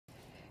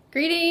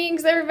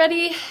Greetings,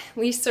 everybody.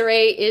 Lisa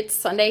Ray. It's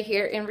Sunday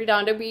here in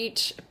Redondo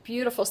Beach.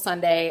 Beautiful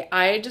Sunday.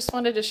 I just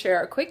wanted to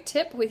share a quick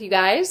tip with you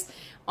guys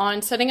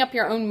on setting up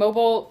your own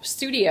mobile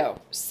studio.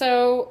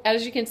 So,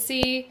 as you can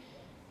see,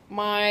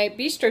 my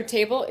bistro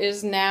table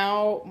is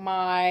now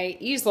my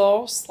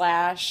easel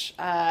slash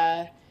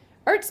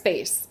art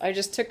space. I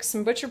just took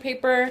some butcher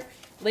paper,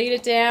 laid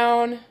it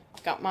down,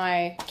 got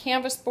my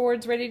canvas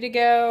boards ready to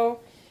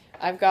go.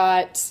 I've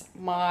got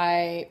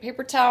my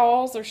paper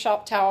towels or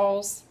shop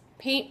towels,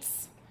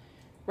 paints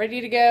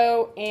ready to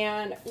go.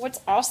 And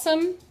what's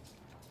awesome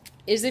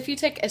is if you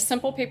take a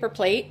simple paper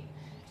plate,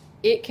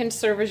 it can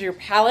serve as your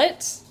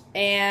palette.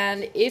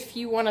 And if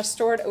you want to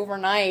store it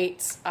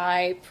overnight,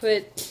 I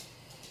put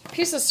a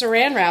piece of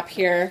saran wrap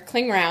here,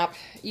 cling wrap.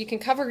 You can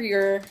cover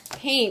your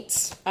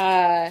paint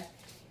and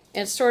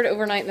store it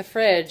overnight in the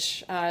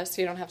fridge so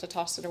you don't have to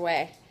toss it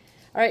away.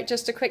 All right,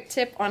 just a quick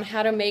tip on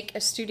how to make a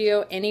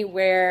studio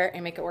anywhere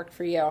and make it work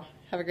for you.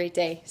 Have a great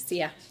day. See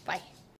ya. Bye.